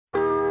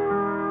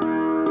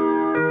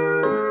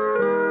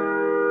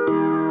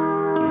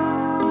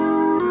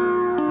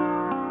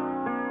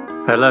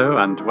Hello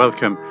and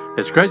welcome.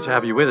 It's great to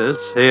have you with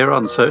us here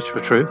on Search for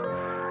Truth.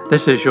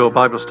 This is your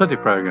Bible study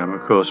program,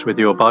 of course, with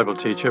your Bible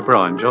teacher,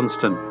 Brian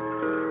Johnston.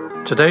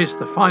 Today's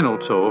the final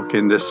talk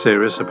in this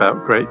series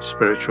about great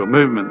spiritual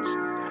movements,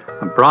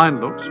 and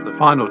Brian looks for the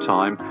final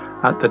time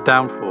at the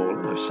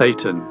downfall of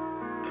Satan.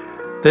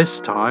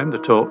 This time the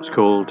talk's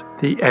called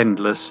The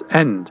Endless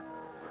End.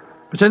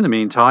 But in the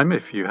meantime,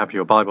 if you have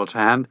your Bible to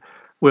hand,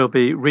 we'll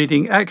be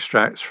reading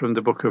extracts from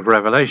the book of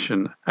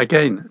Revelation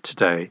again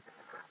today.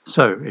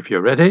 So, if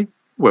you're ready,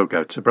 we'll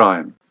go to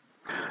Brian.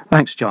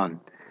 Thanks, John.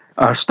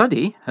 Our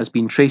study has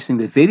been tracing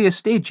the various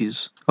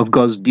stages of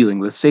God's dealing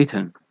with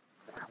Satan.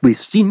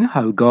 We've seen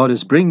how God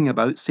is bringing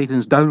about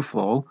Satan's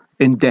downfall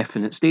in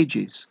definite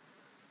stages.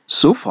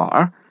 So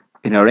far,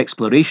 in our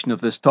exploration of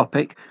this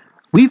topic,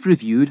 we've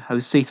reviewed how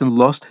Satan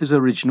lost his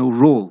original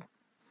role.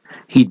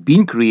 He'd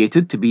been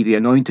created to be the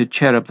anointed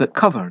cherub that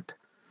covered,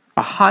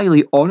 a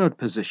highly honored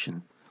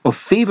position of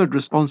favored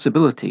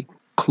responsibility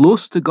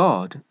close to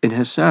God in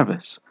his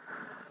service.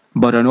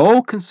 But an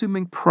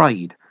all-consuming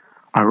pride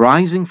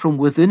arising from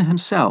within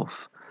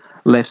himself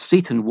left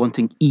Satan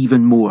wanting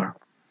even more.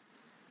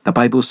 The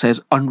Bible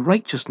says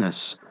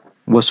unrighteousness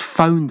was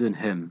found in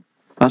him.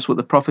 That's what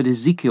the prophet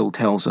Ezekiel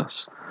tells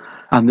us.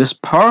 And this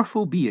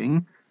powerful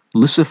being,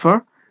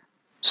 Lucifer,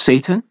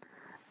 Satan,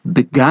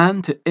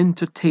 began to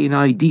entertain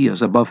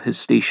ideas above his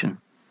station.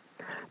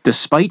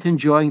 Despite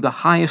enjoying the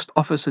highest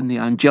office in the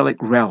angelic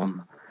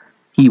realm,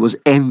 he was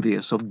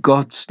envious of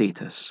God's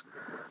status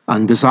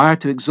and desired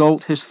to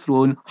exalt his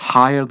throne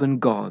higher than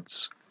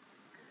God's.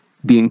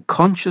 Being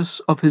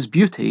conscious of his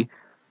beauty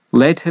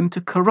led him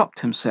to corrupt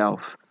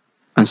himself,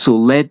 and so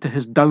led to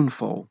his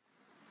downfall.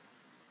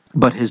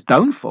 But his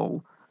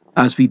downfall,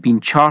 as we've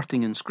been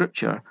charting in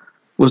Scripture,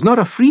 was not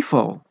a free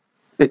fall.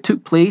 It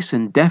took place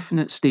in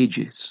definite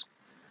stages.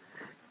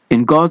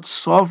 In God's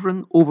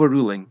sovereign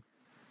overruling,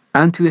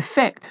 and to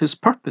effect his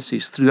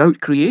purposes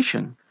throughout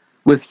creation,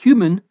 with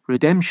human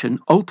redemption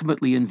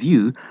ultimately in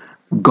view,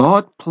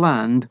 God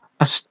planned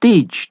a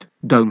staged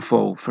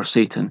downfall for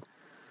Satan.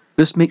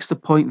 This makes the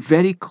point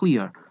very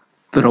clear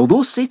that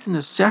although Satan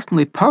is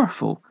certainly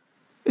powerful,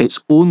 it's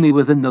only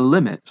within the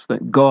limits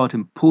that God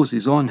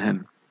imposes on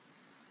him.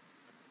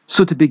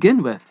 So to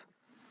begin with,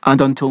 and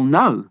until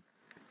now,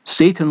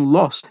 Satan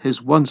lost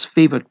his once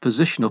favored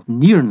position of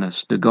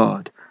nearness to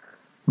God,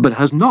 but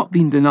has not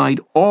been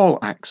denied all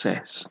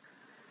access.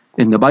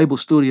 In the Bible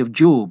story of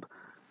Job,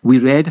 we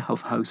read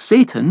of how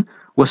Satan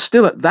was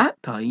still at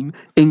that time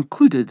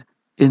included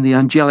in the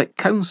angelic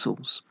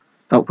councils,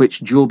 at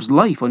which Job's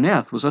life on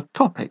earth was a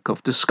topic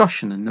of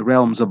discussion in the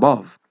realms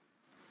above.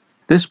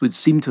 This would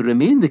seem to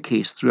remain the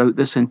case throughout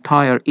this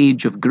entire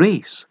age of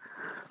grace,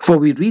 for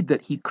we read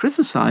that he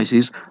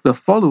criticizes the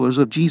followers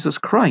of Jesus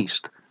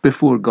Christ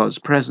before God's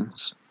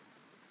presence.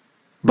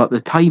 But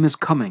the time is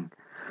coming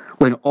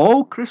when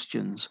all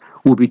Christians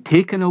will be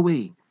taken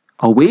away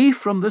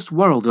from this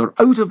world or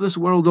out of this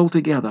world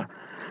altogether.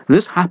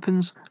 This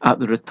happens at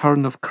the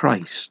return of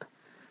Christ.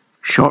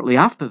 Shortly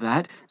after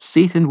that,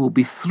 Satan will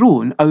be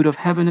thrown out of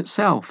heaven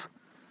itself.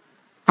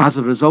 As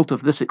a result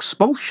of this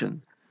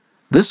expulsion,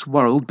 this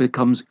world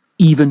becomes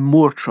even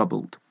more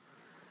troubled.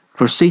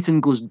 For Satan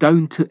goes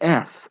down to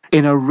earth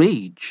in a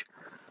rage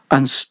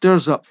and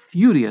stirs up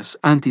furious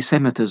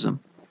anti-Semitism.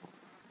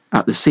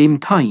 At the same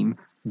time,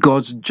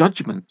 God's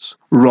judgments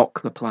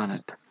rock the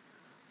planet.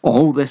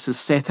 All this is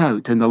set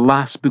out in the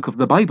last book of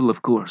the Bible,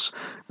 of course,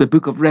 the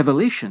book of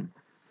Revelation,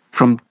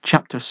 from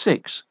chapter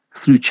 6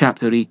 through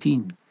chapter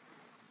 18.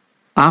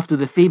 After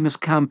the famous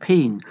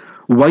campaign,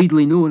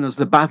 widely known as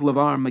the Battle of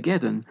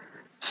Armageddon,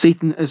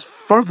 Satan is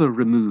further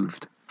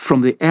removed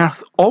from the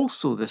earth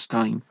also this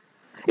time.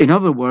 In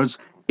other words,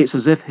 it's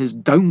as if his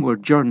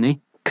downward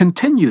journey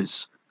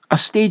continues a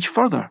stage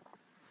further.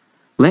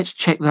 Let's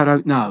check that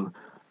out now,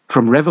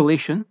 from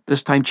Revelation,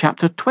 this time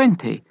chapter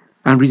 20,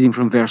 and reading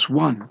from verse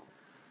 1.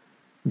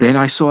 Then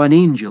I saw an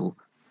angel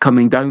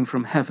coming down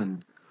from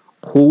heaven,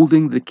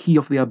 holding the key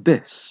of the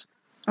abyss,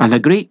 and a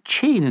great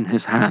chain in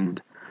his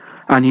hand.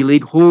 And he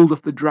laid hold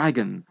of the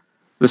dragon,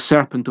 the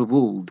serpent of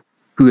old,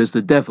 who is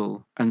the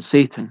devil and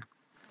Satan,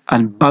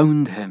 and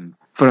bound him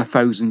for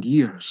 1,000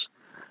 years.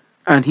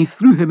 And he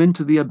threw him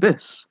into the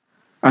abyss,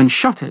 and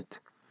shut it,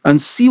 and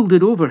sealed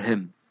it over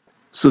him,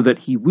 so that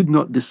he would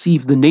not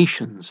deceive the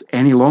nations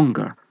any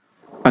longer,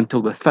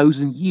 until the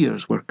 1,000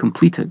 years were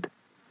completed.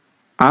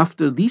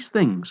 After these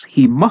things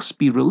he must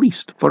be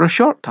released for a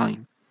short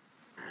time.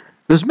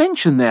 There's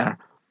mention there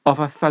of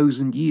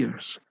 1,000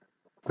 years.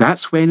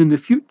 That's when in the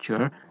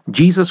future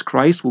Jesus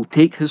Christ will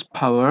take his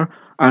power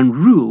and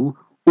rule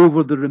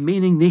over the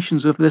remaining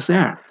nations of this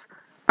earth,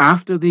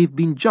 after they've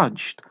been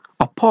judged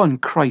upon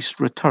Christ's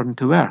return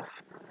to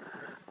earth.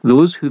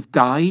 Those who've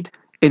died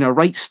in a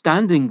right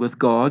standing with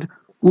God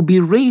will be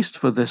raised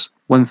for this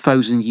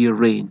 1,000-year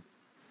reign.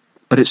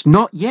 But it's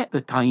not yet the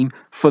time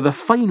for the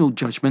final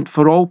judgment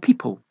for all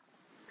people.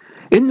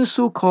 In the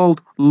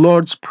so-called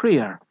Lord's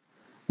Prayer,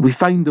 we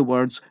find the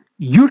words,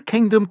 "Your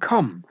kingdom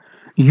come,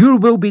 your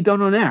will be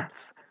done on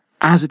earth,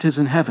 as it is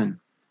in heaven."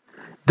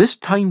 This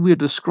time we're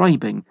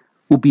describing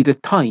will be the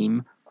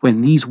time when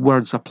these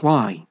words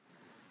apply.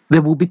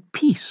 There will be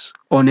peace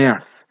on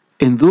earth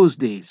in those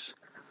days.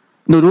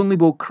 Not only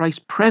will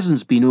Christ's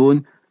presence be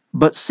known,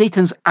 but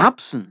Satan's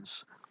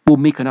absence will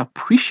make an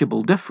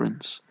appreciable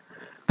difference.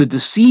 The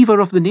deceiver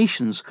of the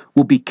nations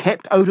will be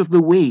kept out of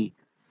the way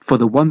for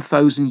the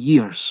 1,000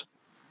 years.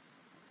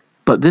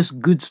 But this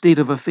good state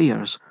of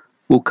affairs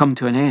will come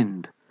to an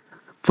end,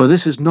 for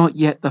this is not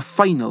yet the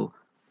final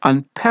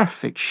and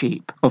perfect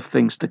shape of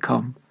things to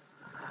come.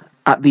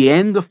 At the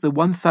end of the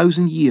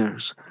 1,000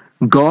 years,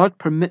 God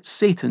permits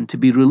Satan to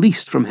be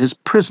released from his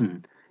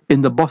prison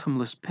in the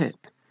bottomless pit.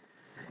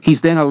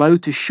 He's then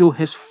allowed to show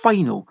his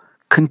final,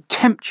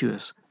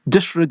 contemptuous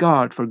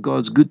disregard for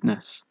God's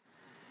goodness.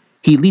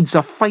 He leads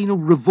a final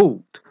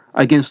revolt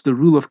against the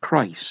rule of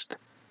Christ.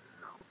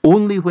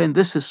 Only when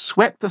this is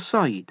swept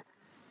aside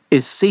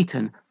is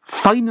Satan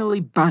finally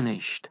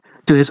banished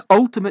to his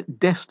ultimate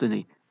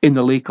destiny in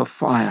the lake of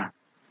fire.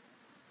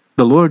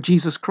 The Lord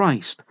Jesus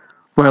Christ,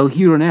 while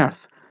here on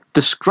earth,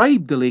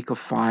 described the lake of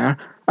fire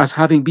as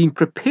having been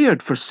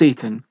prepared for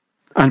Satan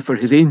and for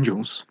his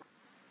angels.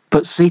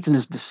 But Satan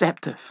is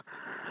deceptive,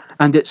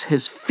 and it's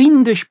his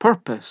fiendish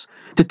purpose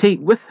to take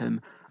with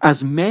him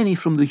as many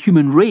from the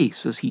human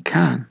race as he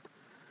can.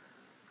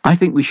 I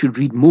think we should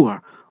read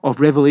more of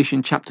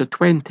Revelation chapter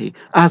 20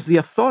 as the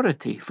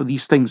authority for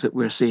these things that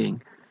we're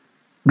saying.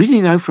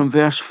 Reading now from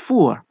verse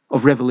 4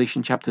 of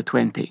Revelation chapter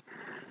 20.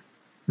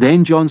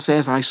 Then John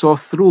says, I saw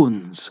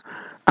thrones,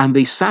 and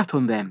they sat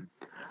on them,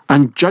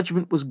 and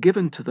judgment was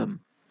given to them.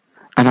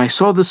 And I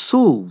saw the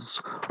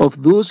souls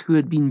of those who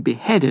had been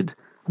beheaded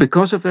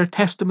because of their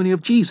testimony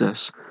of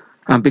Jesus,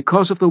 and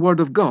because of the word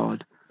of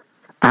God,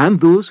 and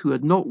those who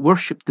had not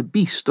worshipped the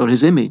beast or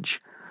his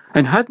image,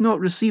 and had not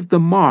received the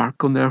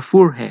mark on their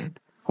forehead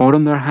or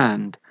on their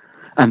hand,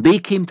 and they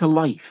came to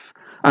life,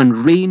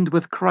 and reigned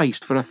with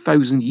Christ for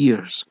 1,000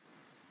 years.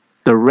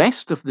 The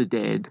rest of the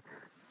dead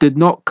did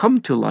not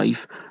come to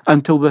life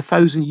until the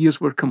 1,000 years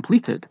were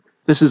completed.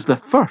 This is the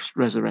first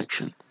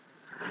resurrection.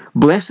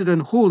 Blessed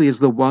and holy is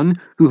the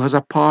one who has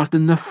a part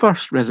in the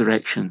first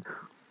resurrection.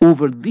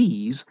 Over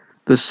these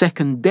the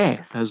second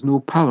death has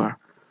no power,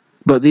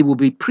 but they will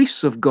be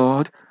priests of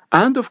God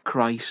and of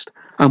Christ,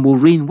 and will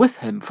reign with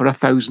him for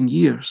 1,000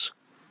 years.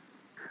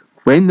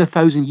 When the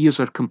 1,000 years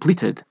are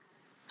completed,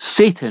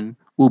 Satan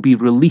will be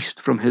released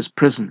from his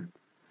prison,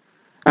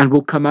 and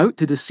will come out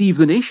to deceive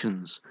the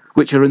nations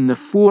which are in the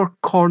four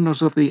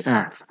corners of the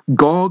earth,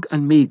 Gog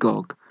and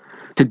Magog,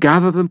 to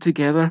gather them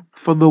together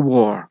for the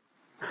war.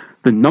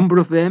 The number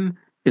of them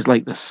is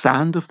like the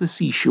sand of the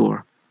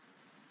seashore.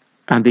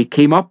 And they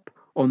came up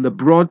on the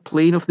broad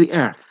plain of the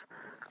earth,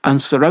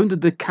 and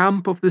surrounded the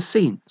camp of the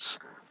saints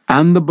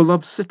and the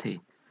beloved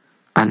city,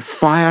 and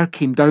fire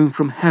came down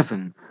from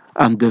heaven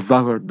and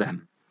devoured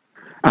them.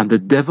 And the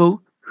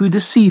devil who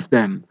deceived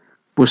them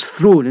was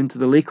thrown into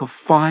the lake of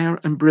fire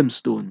and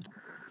brimstone,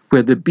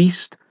 where the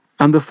beast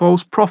and the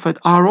false prophet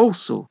are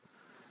also,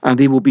 and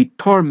they will be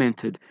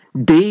tormented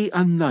day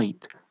and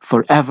night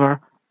forever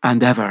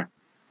and ever.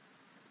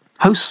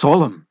 How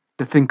solemn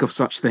to think of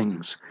such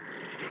things.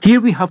 Here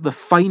we have the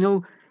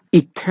final,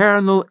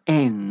 eternal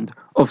end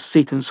of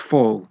Satan's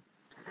fall.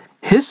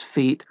 His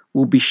fate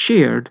will be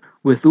shared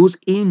with those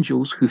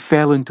angels who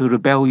fell into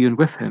rebellion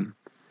with him.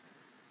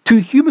 Two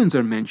humans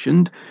are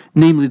mentioned,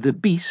 namely the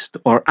beast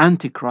or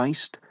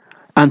Antichrist,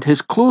 and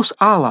his close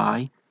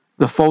ally,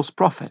 the false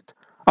prophet,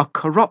 a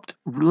corrupt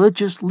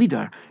religious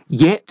leader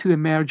yet to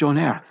emerge on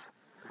earth.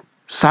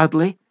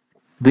 Sadly,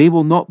 they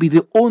will not be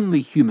the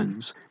only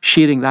humans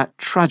sharing that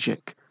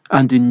tragic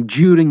and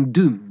enduring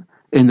doom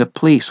in the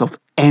place of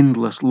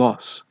endless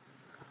loss.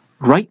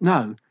 Right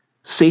now,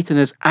 Satan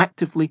is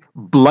actively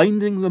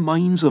blinding the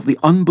minds of the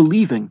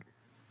unbelieving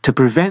to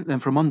prevent them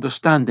from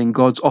understanding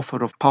God's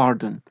offer of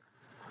pardon.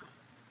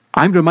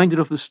 I'm reminded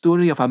of the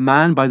story of a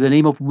man by the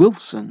name of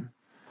Wilson.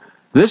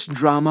 This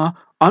drama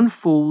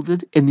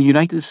unfolded in the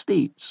United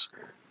States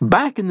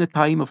back in the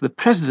time of the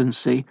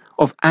presidency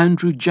of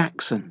Andrew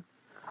Jackson,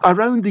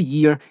 around the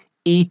year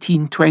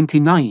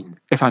 1829,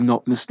 if I'm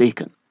not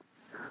mistaken.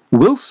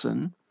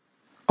 Wilson,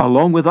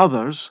 along with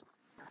others,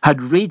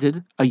 had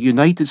raided a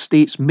United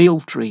States mail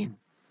train,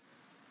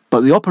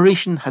 but the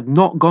operation had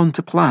not gone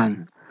to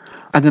plan,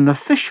 and an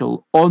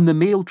official on the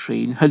mail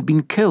train had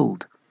been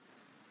killed.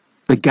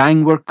 The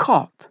gang were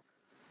caught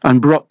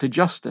and brought to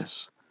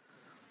justice.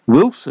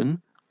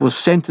 Wilson was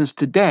sentenced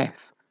to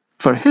death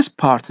for his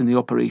part in the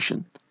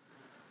operation.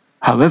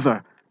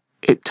 However,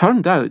 it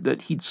turned out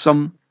that he'd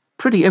some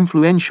pretty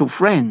influential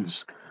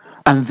friends,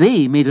 and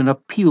they made an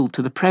appeal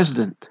to the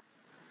president,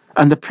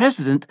 and the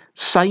president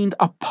signed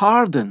a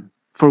pardon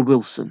for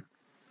Wilson.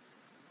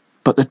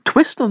 But the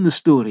twist on the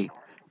story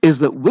is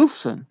that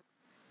Wilson,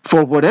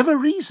 for whatever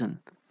reason,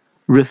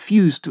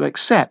 refused to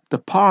accept the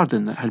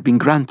pardon that had been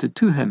granted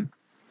to him.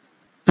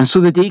 And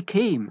so the day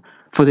came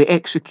for the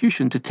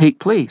execution to take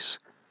place,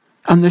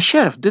 and the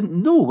sheriff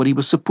didn't know what he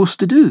was supposed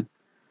to do.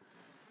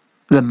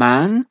 The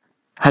man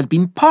had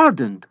been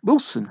pardoned,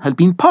 Wilson had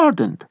been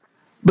pardoned,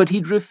 but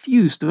he'd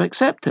refused to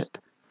accept it.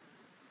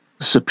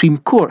 The Supreme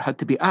Court had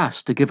to be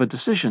asked to give a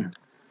decision,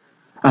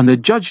 and the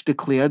judge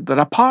declared that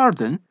a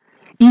pardon,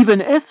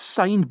 even if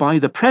signed by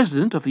the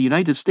President of the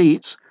United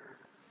States,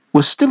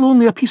 was still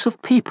only a piece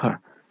of paper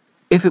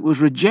if it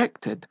was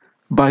rejected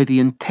by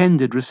the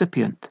intended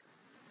recipient.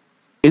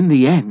 In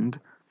the end,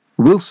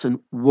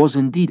 Wilson was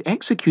indeed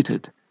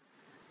executed.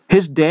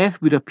 His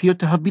death would appear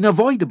to have been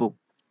avoidable,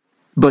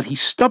 but he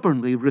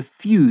stubbornly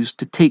refused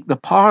to take the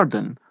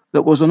pardon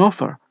that was on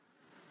offer.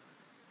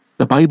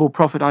 The Bible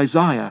prophet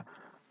Isaiah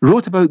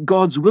wrote about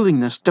God's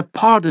willingness to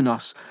pardon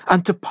us,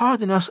 and to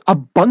pardon us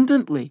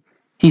abundantly,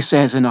 he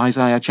says in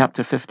Isaiah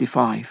chapter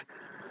 55.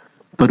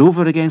 But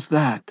over against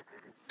that,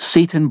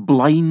 Satan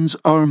blinds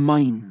our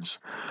minds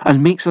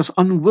and makes us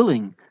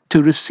unwilling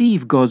to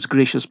receive God's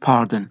gracious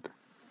pardon.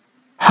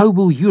 How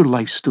will your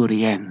life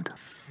story end?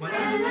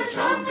 When the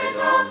trumpet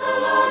of the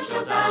Lord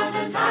shall sound,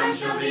 and time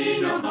shall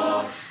be no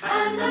more,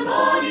 and the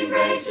morning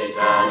breaks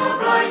eternal,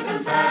 bright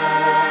and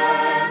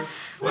fair.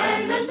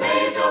 When the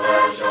saved of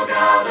earth shall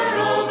gather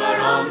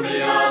over on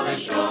the other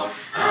shore,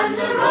 and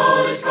the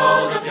roll is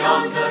called up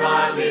yonder,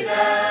 I'll be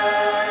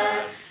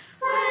there.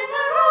 When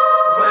the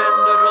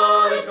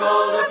roll is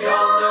called up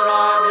yonder,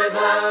 I'll be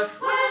there.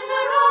 When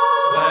the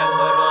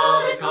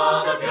roll is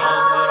called up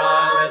yonder,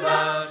 I'll be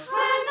there.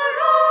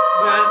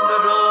 When the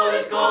roll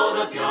is called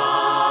up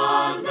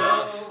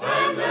yonder,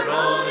 when the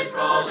roll is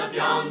called up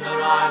yonder,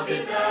 I'll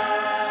be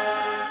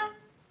there.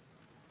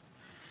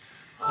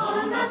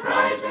 On that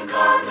bright and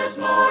cloudless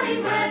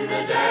morning, when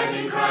the dead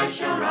in Christ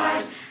shall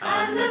rise,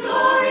 and the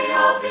glory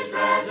of his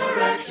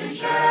resurrection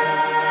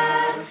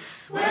share,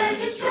 when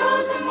his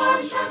chosen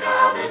ones shall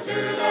gather to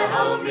their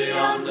home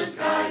beyond the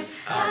skies,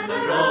 and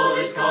the roll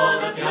is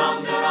called up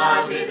yonder,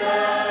 I'll be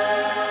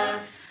there.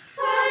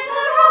 When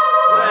the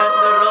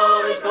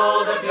roll is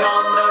called up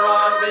yonder,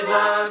 I'll be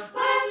there.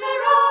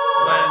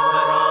 When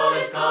the roll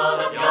is called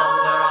up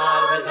yonder,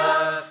 I'll be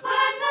there.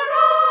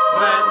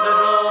 When the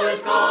roll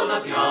is called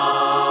up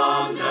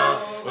yonder,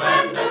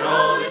 when the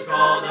roll is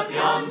called up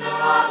yonder,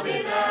 I'll be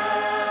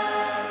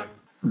there.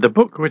 The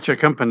book which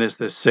accompanies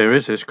this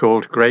series is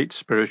called Great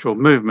Spiritual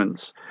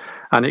Movements,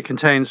 and it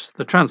contains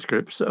the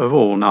transcripts of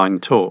all 9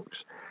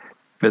 talks.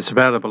 It's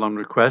available on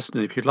request,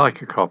 and if you'd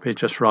like a copy,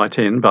 just write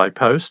in by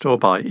post or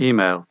by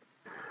email.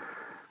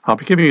 I'll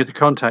be giving you the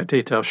contact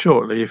details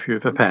shortly if you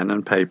have a pen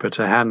and paper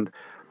to hand,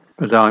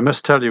 but I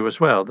must tell you as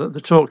well that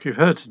the talk you've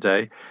heard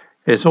today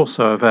is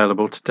also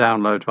available to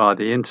download via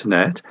the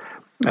internet,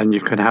 and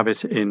you can have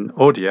it in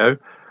audio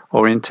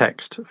or in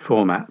text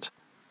format.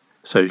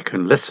 So you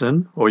can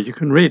listen or you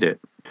can read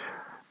it.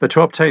 But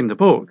to obtain the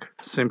book,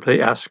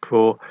 simply ask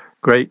for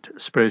Great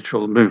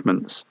Spiritual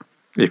Movements.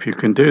 If you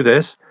can do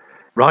this,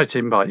 write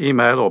in by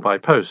email or by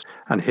post,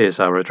 and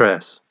here's our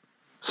address.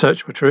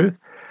 Search for Truth,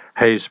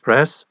 Hayes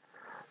Press,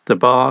 The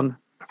Barn,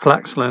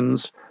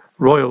 Flaxlands,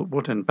 Royal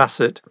Wood and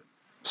Bassett,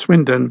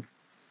 Swindon,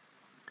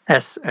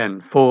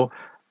 SN4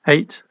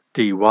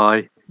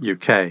 8DY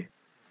UK.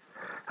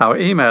 Our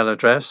email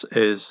address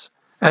is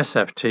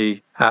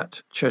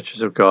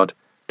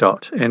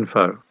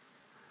sft@churchesofgod.info.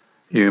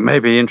 You may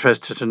be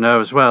interested to know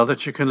as well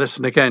that you can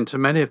listen again to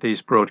many of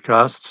these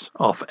broadcasts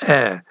off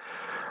air,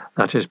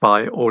 that is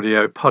by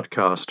audio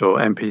podcast or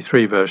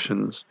MP3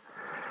 versions.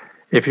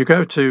 If you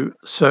go to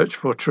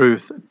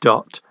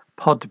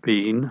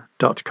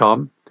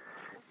searchfortruth.podbean.com,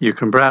 you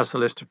can browse the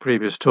list of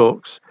previous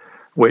talks,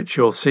 which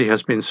you'll see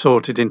has been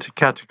sorted into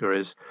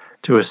categories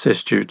to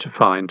assist you to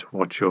find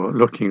what you're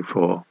looking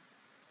for.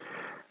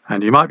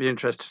 And you might be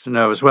interested to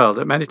know as well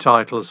that many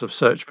titles of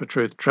Search for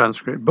Truth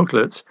transcript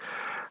booklets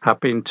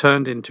have been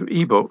turned into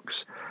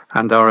ebooks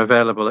and are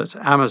available at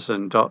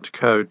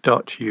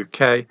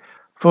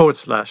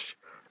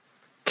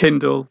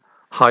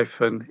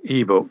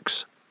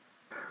amazon.co.uk/Kindle-ebooks.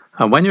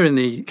 And when you're in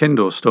the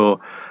Kindle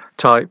store,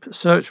 type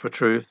Search for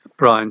Truth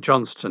Brian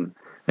Johnston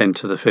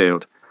into the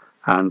field,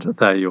 and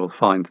there you'll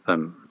find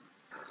them.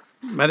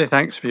 Many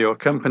thanks for your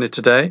company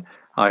today.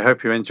 I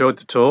hope you enjoyed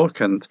the talk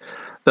and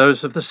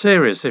those of the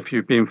series if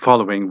you've been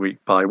following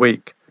week by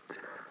week.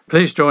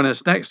 Please join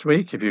us next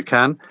week if you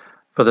can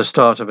for the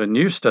start of a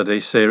new study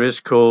series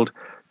called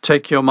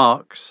Take Your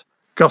Marks,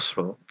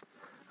 Gospel,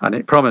 and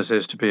it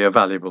promises to be a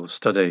valuable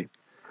study.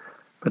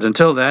 But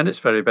until then, it's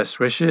very best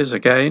wishes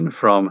again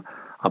from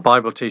our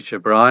Bible teacher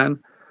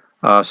Brian,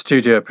 our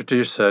studio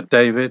producer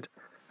David,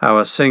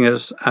 our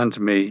singers and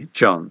me,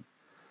 John.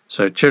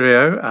 So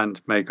cheerio,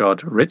 and may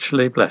God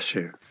richly bless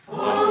you.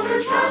 All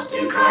who trust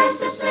in Christ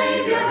the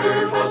Saviour,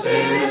 who for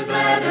sinners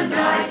bled and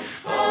died,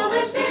 all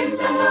the sins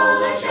and all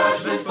the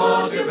judgments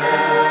for to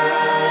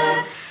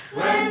bear.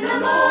 When the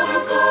morn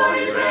of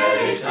glory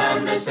breaks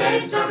and the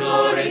saints are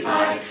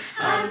glorified,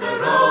 and the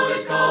roll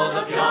is called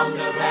up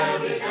yonder, they'll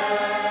be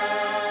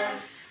there.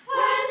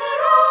 When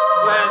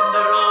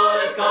the roll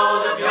is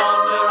called up yonder,